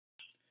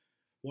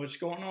What's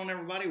going on,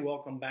 everybody?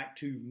 Welcome back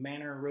to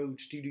Manor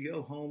Road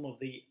Studio, home of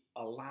the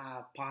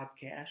Alive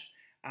podcast.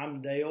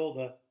 I'm Dale,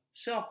 the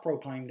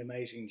self-proclaimed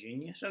amazing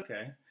genius.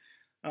 Okay.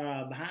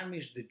 Behind me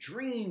is the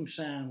dream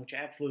sign, which I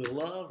absolutely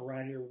love.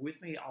 Right here with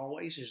me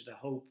always is the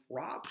Hope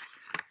Rock.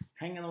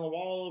 Hanging on the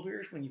wall over here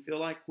is when you feel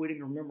like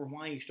quitting, remember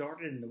why you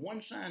started. And the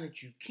one sign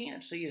that you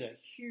can't see is a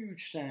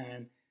huge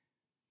sign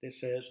that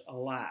says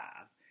Alive.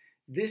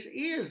 This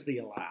is the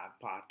Alive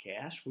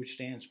podcast, which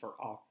stands for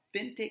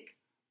Authentic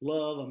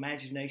Love,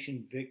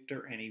 Imagination,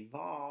 Victor, and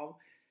Evolve.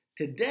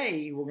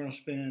 Today, we're going to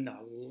spend a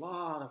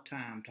lot of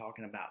time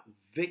talking about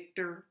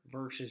victor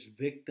versus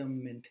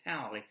victim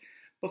mentality.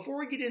 Before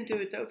we get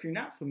into it, though, if you're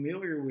not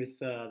familiar with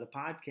the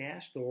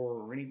podcast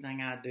or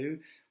anything I do,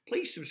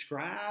 please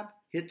subscribe,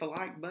 hit the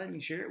like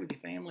button, share it with your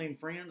family and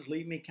friends,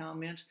 leave me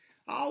comments.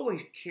 I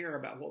always care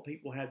about what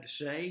people have to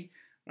say.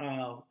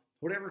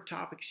 Whatever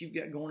topics you've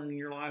got going on in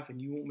your life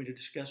and you want me to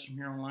discuss them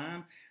here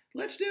online,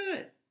 let's do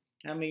it.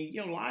 I mean,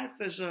 life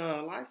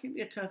can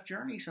be a tough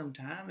journey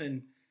sometime, and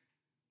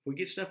if we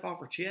get stuff off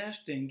our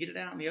chest and get it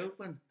out in the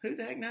open, who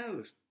the heck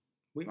knows?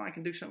 We might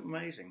can do something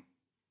amazing.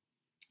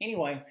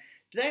 Anyway,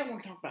 today I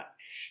want to talk about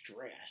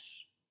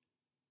stress.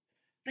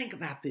 Think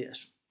about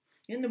this.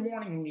 In the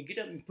morning when you get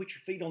up and put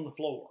your feet on the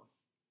floor,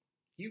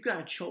 you've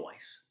got a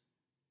choice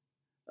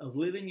of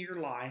living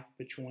your life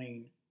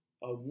between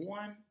a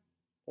 1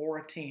 or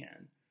a 10.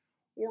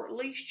 Or at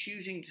least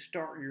choosing to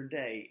start your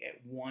day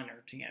at 1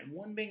 or 10.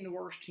 1 being the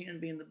worst, 10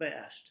 being the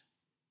best.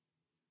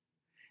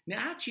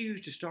 Now, I choose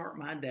to start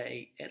my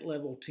day at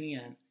level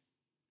 10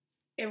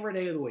 every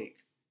day of the week.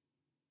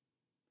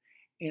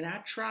 And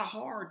I try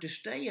hard to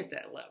stay at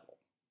that level.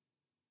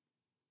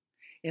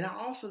 And I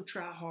also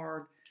try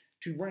hard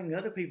to bring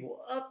other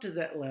people up to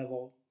that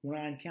level when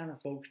I encounter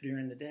folks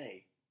during the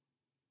day.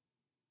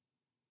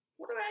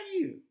 What about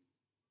you?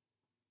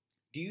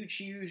 Do you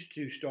choose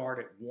to start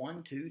at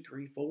 1, 2,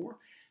 3, 4?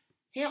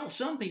 Hell,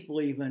 some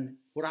people even,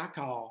 what I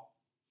call,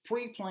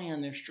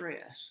 pre-plan their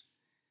stress.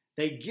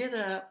 They get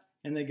up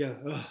and they go,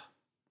 ugh,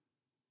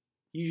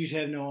 you just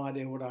have no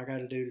idea what I got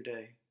to do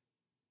today.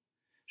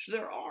 So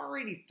they're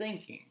already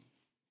thinking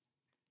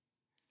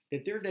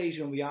that their day's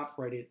going to be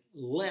operated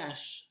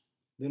less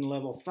than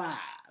level 5,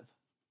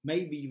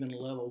 maybe even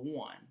level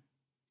 1.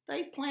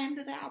 They planned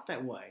it out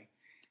that way.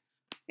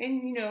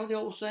 And, the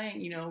old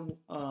saying,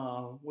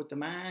 what the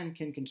mind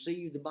can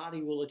conceive, the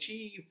body will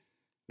achieve.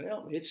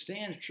 Well, it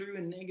stands true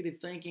in negative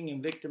thinking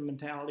and victim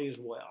mentality as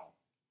well.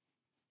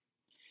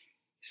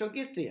 So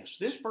get this.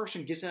 This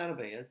person gets out of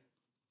bed.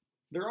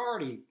 They're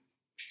already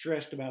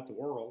stressed about the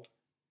world.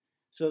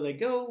 So they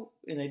go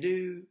and they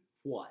do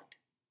what?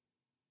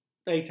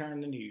 They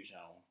turn the news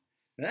on.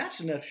 Now,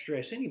 that's enough to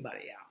stress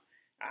anybody out.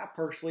 I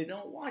personally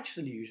don't watch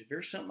the news. If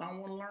there's something I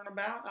want to learn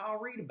about, I'll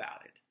read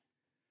about it.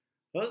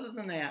 Other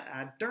than that,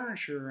 I darn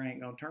sure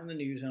ain't going to turn the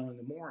news on in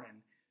the morning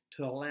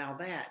to allow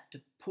that to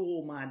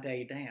pull my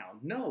day down.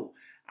 No,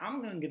 I'm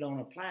going to get on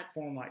a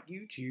platform like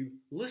YouTube,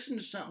 listen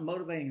to something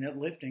motivating and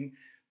uplifting.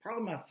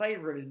 Probably my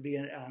favorite would be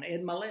an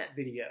Ed Mylett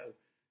video.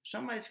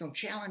 Somebody that's going to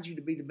challenge you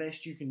to be the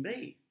best you can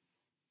be.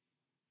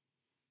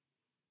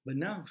 But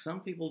no,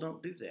 some people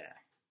don't do that.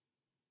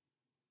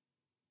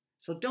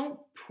 So don't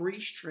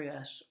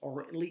pre-stress,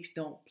 or at least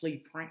don't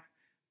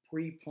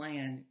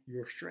pre-plan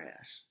your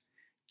stress.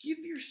 Give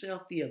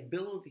yourself the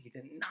ability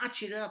to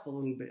notch it up a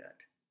little bit.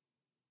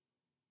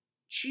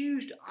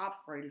 Choose to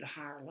operate at a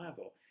higher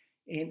level.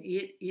 And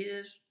it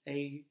is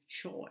a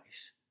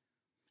choice.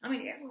 I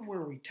mean,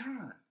 everywhere we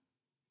turn,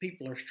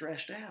 people are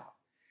stressed out.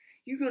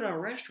 You go to a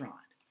restaurant,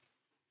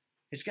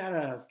 it's got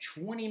a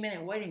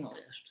 20-minute waiting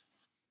list.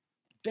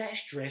 That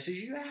stresses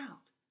you out.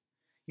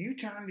 You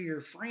turn to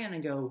your friend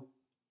and go,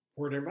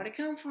 where'd everybody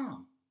come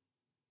from?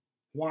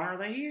 Why are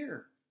they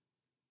here?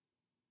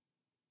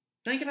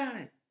 Think about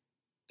it.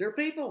 They're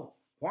people.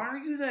 Why are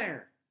you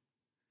there?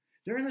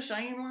 They're in the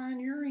same line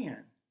you're in.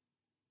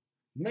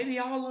 Maybe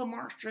all of them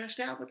aren't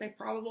stressed out, but they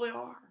probably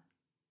are.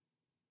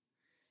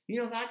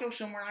 If I go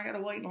somewhere and I got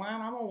to wait in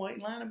line, I'm going to wait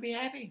in line and be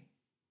happy.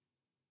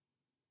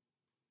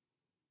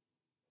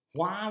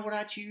 Why would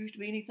I choose to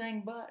be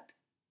anything but?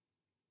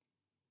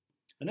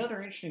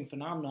 Another interesting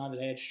phenomenon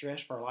that adds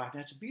stress for our life,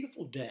 now it's a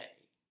beautiful day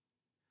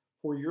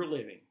where you're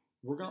living.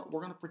 We're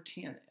going to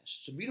pretend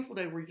this. It's a beautiful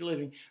day where you're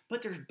living,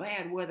 but there's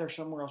bad weather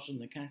somewhere else in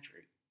the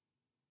country.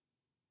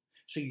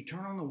 So you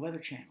turn on the Weather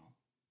Channel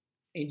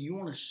and you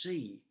want to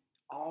see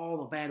all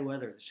the bad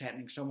weather that's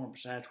happening somewhere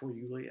besides where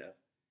you live.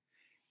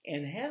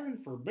 And heaven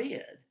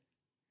forbid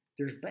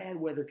there's bad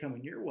weather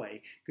coming your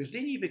way, because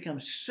then you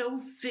become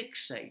so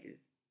fixated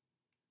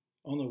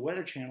on the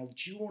Weather Channel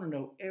that you want to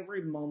know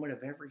every moment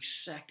of every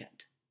second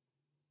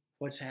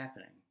what's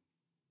happening.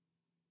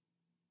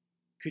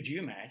 Could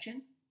you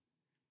imagine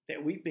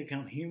that we've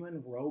become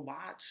human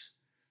robots,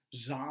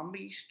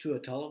 zombies to a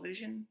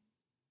television?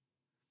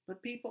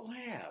 But people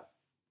have.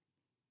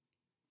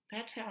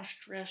 That's how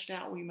stressed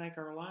out we make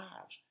our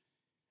lives.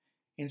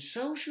 And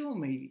social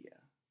media,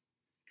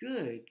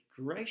 good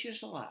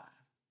gracious alive,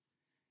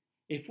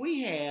 If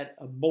we had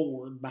a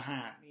board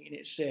behind me and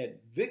it said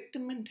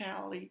victim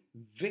mentality,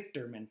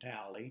 victor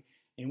mentality,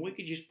 and we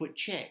could just put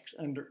checks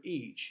under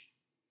each,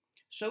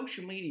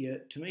 social media,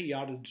 to me,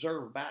 ought to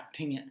deserve about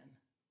 10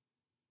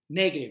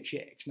 negative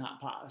checks,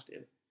 not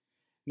positive.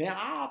 Now,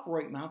 I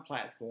operate my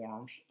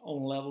platforms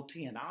on level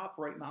 10. I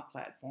operate my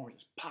platforms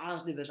as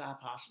positive as I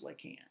possibly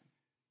can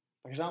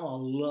because I'm a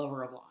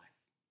lover of life.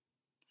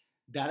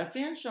 That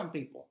offends some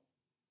people.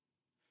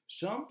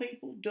 Some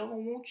people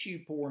don't want you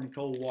pouring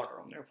cold water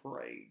on their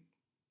parade.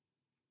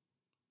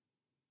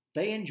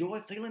 They enjoy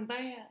feeling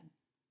bad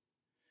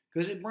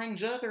because it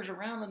brings others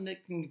around them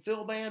that can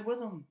feel bad with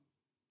them.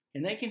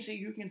 And they can see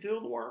who can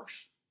feel the worst.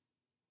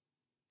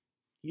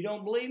 You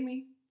don't believe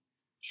me?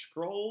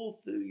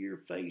 Scroll through your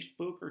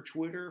Facebook or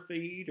Twitter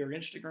feed or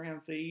Instagram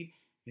feed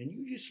and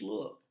you just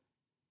look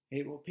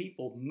at what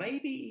people,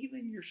 maybe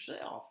even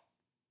yourself,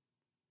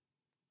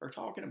 are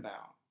talking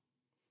about.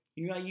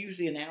 You know, I use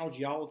the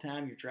analogy all the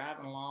time. You're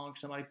driving along,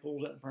 somebody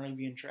pulls up in front of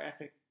you in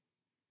traffic.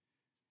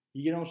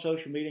 You get on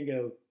social media and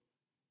go,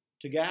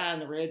 "The guy in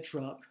the red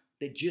truck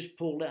that just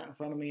pulled out in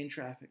front of me in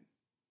traffic."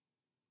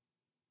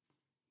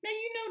 Now,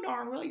 you know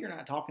darn well you're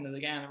not talking to the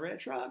guy in the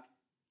red truck.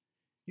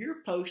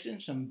 You're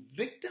posting some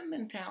victim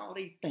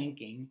mentality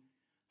thinking,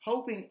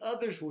 hoping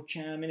others will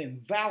chime in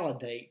and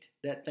validate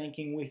that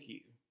thinking with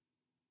you.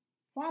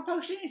 Why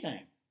post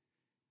anything?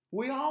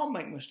 We all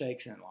make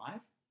mistakes in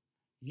life.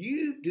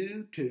 You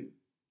do too.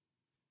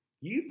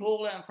 You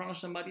pulled out in front of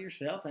somebody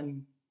yourself,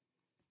 and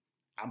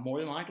I'm more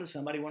than likely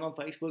somebody went on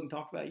Facebook and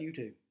talked about you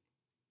too.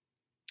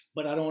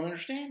 But I don't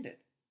understand it.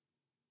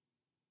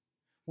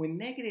 When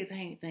negative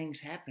things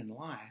happen in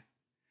life,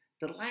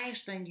 the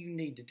last thing you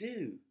need to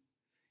do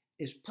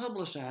is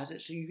publicize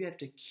it so you have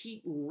to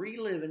keep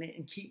reliving it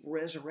and keep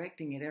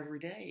resurrecting it every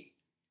day.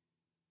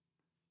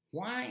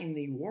 Why in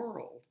the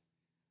world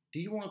do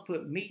you want to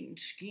put meat and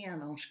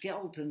skin on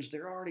skeletons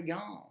that are already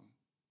gone?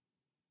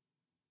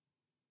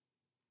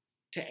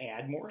 To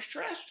add more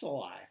stress to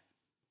life.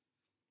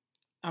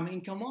 I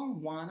mean, come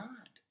on, why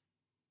not?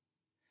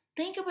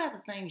 Think about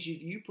the things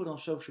you put on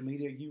social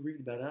media, you read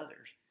about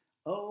others.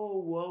 Oh,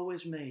 woe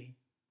is me.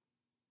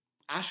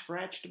 I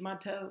scratched my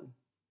toe.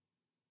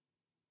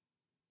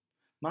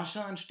 My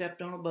son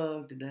stepped on a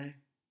bug today.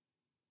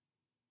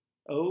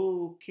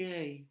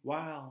 Okay,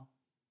 wow,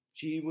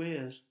 gee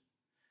whiz.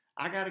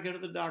 I got to go to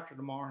the doctor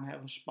tomorrow and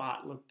have a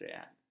spot looked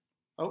at.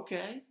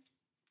 Okay.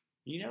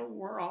 You know,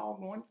 we're all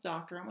going to the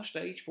doctor. I'm a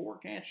stage 4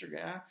 cancer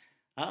guy.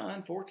 I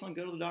unfortunately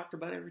go to the doctor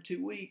about every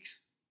 2 weeks.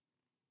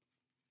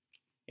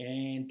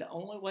 And the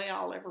only way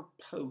I'll ever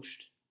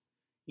post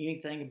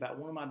anything about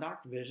one of my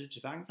doctor visits,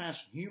 if I can find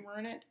some humor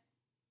in it,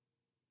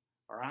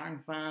 or I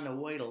can find a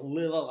way to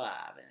live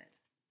alive in it.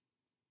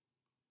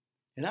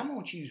 And I'm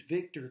going to use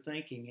victor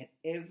thinking in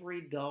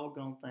every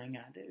doggone thing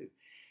I do.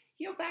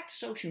 You know, back to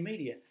social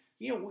media.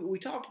 You know, we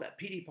talked about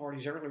pity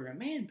parties earlier, and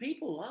man,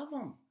 people love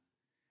them.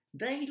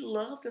 They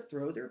love to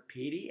throw their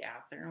pity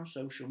out there on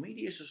social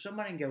media so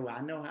somebody can go,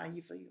 "I know how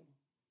you feel.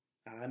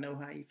 I know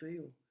how you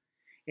feel."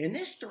 And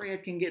this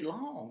thread can get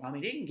long. I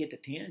mean, it can get to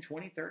 10,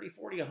 20, 30,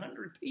 40,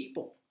 100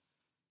 people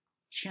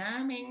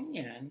chiming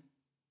in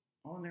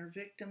on their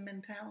victim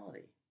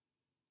mentality.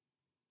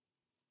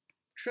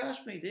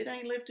 Trust me, it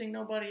ain't lifting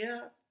nobody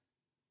up.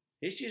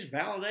 It's just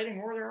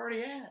validating where they're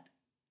already at.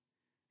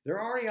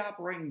 They're already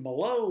operating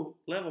below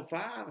level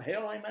 5.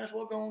 Hell, they might as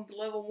well go on to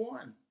level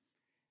 1.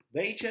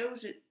 They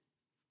chose it.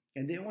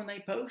 And then when they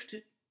post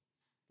it,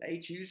 they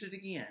choose it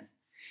again.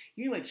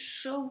 You know, it's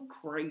so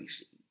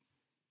crazy.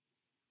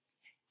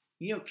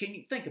 You know, can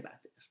you think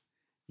about this?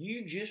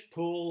 You just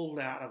pulled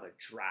out of a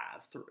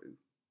drive-thru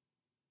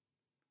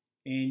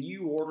and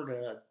you ordered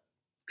a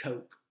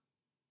Coke.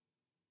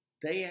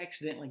 They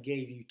accidentally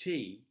gave you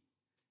tea.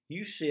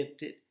 You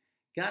sipped it,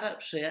 got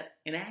upset,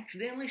 and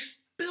accidentally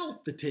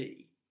spilled the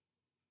tea.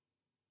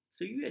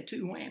 So you had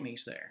 2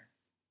 whammies there.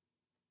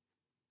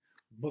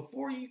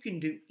 Before you can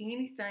do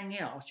anything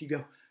else, you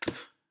go,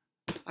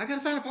 "I got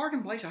to find a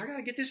parking place. I got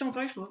to get this on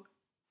Facebook."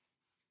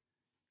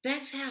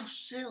 That's how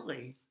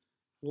silly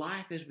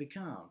life has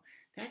become.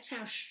 That's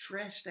how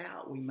stressed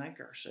out we make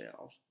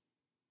ourselves.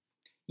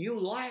 You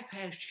know, life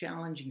has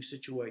challenging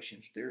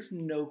situations. There's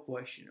no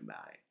question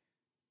about it.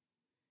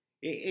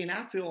 And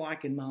I feel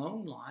like in my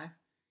own life,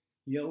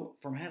 you know,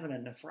 from having a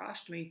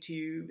nephrostomy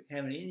tube,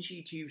 having an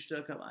NG tube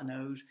stuck up my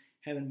nose,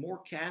 having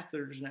more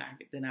catheters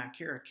than I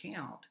care to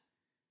count,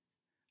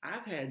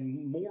 I've had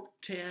more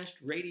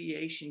tests,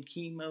 radiation,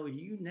 chemo,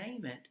 you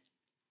name it,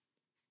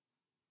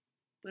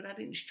 but I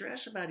didn't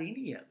stress about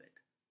any of it.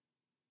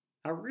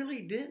 I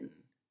really didn't.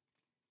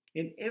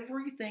 In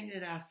everything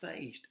that I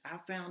faced, I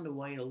found a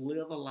way to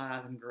live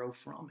alive and grow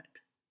from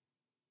it.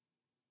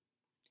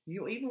 You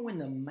know, even when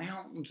the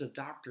mountains of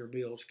doctor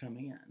bills come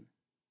in,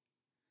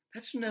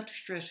 that's enough to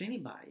stress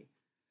anybody.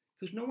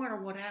 Because no matter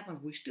what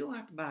happens, we still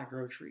have to buy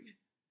groceries.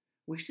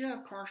 We still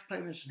have car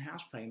payments and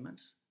house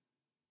payments.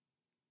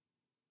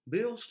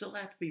 Bills still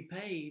have to be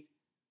paid.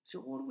 So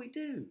what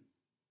do?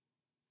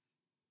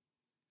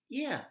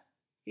 Yeah,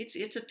 it's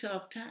a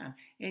tough time.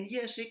 And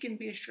yes, it can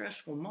be a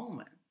stressful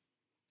moment.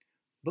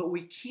 But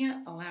we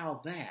can't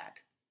allow that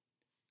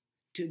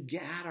to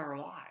guide our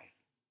life.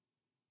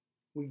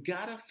 We've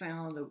got to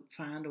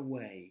find a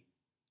way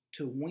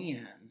to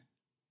win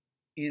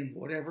in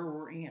whatever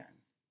we're in.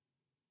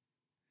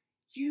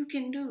 You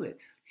can do it.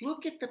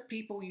 Look at the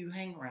people you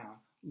hang around.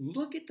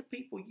 Look at the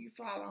people you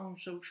follow on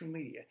social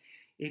media.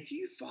 If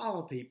you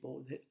follow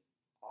people that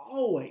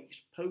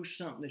always post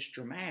something that's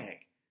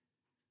dramatic,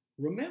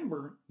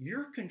 remember,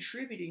 you're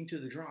contributing to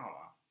the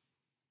drama.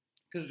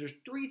 Because there's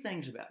three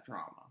things about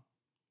drama.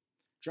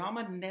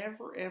 Drama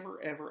never,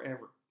 ever, ever,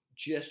 ever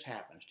just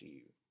happens to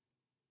you.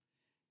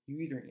 You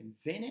either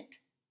invent it,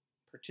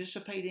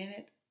 participate in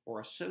it,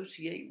 or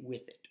associate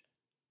with it.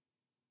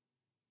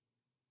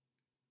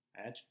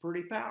 That's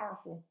pretty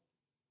powerful.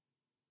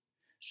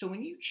 So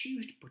when you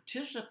choose to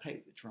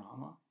participate with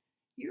drama,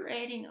 you're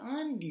adding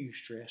undue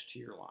stress to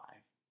your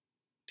life.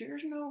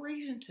 There's no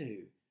reason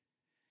to.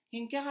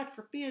 And God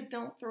forbid,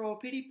 don't throw a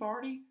pity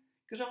party,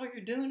 because all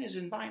you're doing is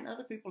inviting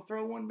other people to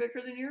throw one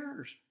bigger than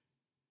yours.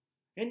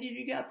 And then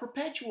you got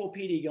perpetual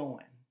pity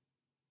going.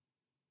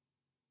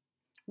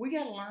 We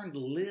got to learn to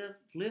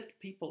lift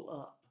people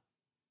up.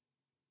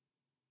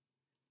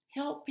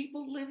 Help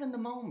people live in the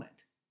moment.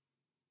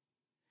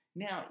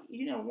 Now,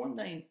 one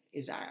thing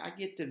is I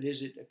get to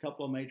visit a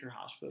couple of major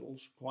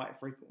hospitals quite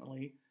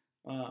frequently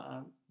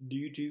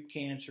due to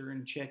cancer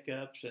and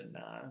checkups and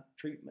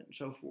treatment and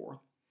so forth.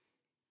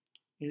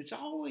 And it's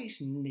always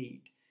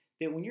neat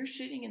that when you're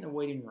sitting in the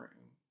waiting room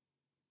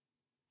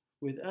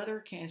with other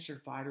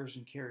cancer fighters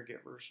and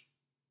caregivers,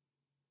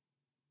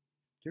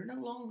 they're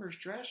no longer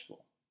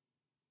stressful.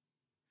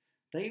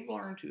 They've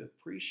learned to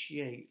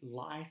appreciate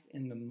life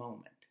in the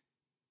moment.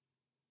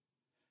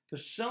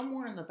 Because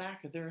somewhere in the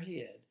back of their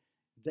head,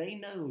 they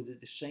know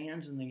that the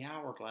sands in the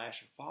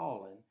hourglass are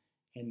falling,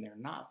 and they're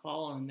not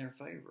falling in their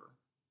favor.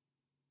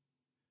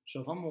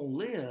 So if I'm going to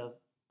live,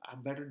 I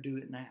better do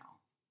it now.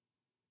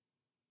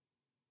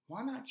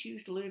 Why not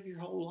choose to live your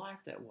whole life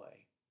that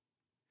way?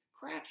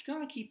 Crap's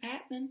going to keep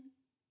happening.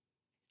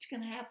 It's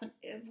going to happen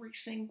every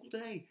single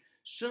day.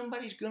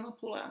 Somebody's going to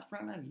pull out in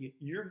front of you.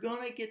 You're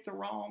going to get the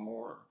wrong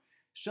order.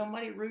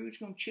 Somebody rude's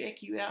going to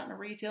check you out in a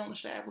retail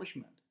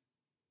establishment.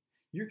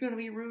 You're going to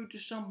be rude to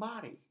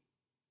somebody.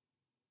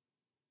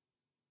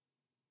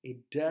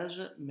 It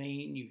doesn't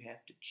mean you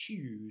have to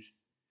choose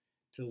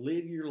to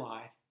live your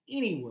life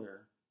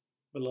anywhere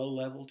below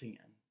level 10.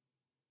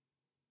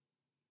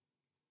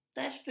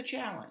 That's the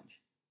challenge.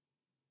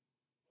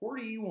 Where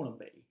do you want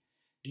to be?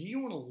 Do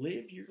you want to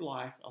live your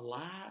life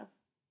alive?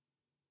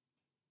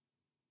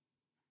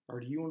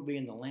 Or do you want to be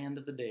in the land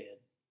of the dead?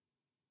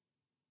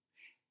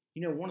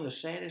 One of the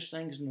saddest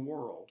things in the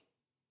world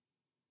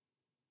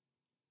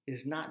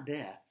is not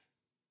death.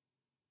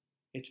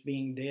 It's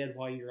being dead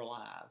while you're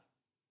alive.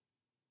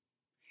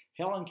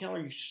 Helen Keller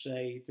used to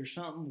say there's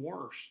something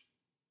worse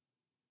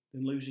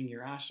than losing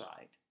your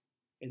eyesight,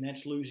 and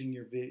that's losing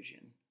your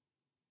vision.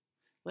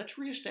 Let's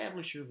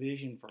reestablish your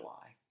vision for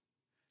life.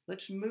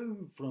 Let's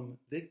move from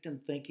victim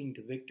thinking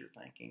to victor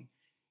thinking.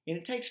 And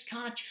it takes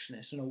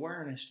consciousness and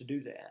awareness to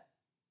do that.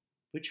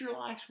 But your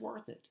life's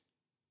worth it.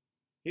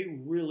 It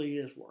really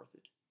is worth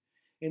it.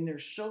 And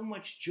there's so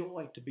much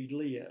joy to be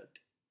lived,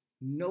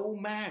 no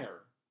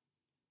matter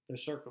the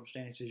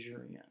circumstances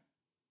you're in.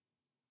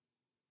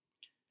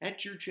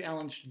 That's your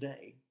challenge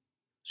today.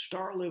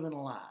 Start living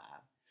alive.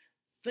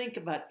 Think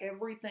about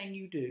everything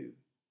you do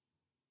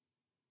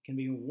can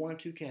be in one or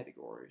two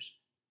categories.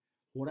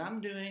 What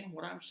I'm doing,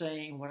 what I'm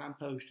saying, what I'm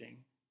posting,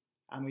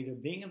 I'm either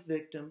being a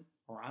victim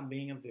or I'm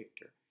being a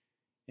victor.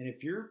 And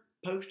if you're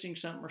posting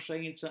something or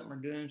saying something or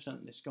doing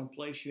something that's going to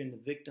place you in the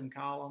victim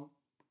column,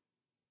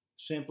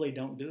 simply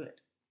don't do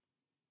it.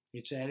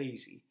 It's that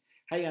easy.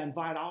 Hey, I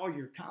invite all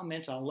your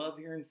comments. I love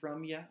hearing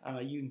from you.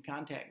 You can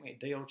contact me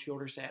at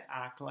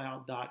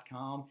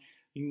dalechildress@icloud.com.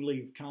 You can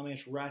leave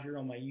comments right here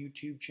on my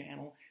YouTube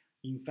channel.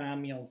 You can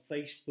find me on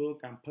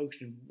Facebook. I'm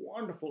posting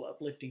wonderful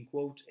uplifting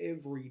quotes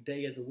every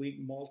day of the week,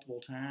 multiple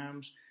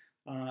times.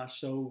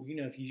 So,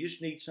 if you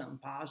just need something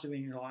positive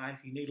in your life,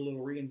 you need a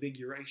little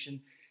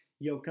reinvigoration,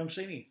 come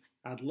see me.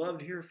 I'd love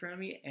to hear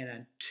from you. And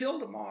until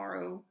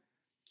tomorrow,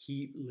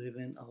 keep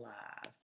living alive.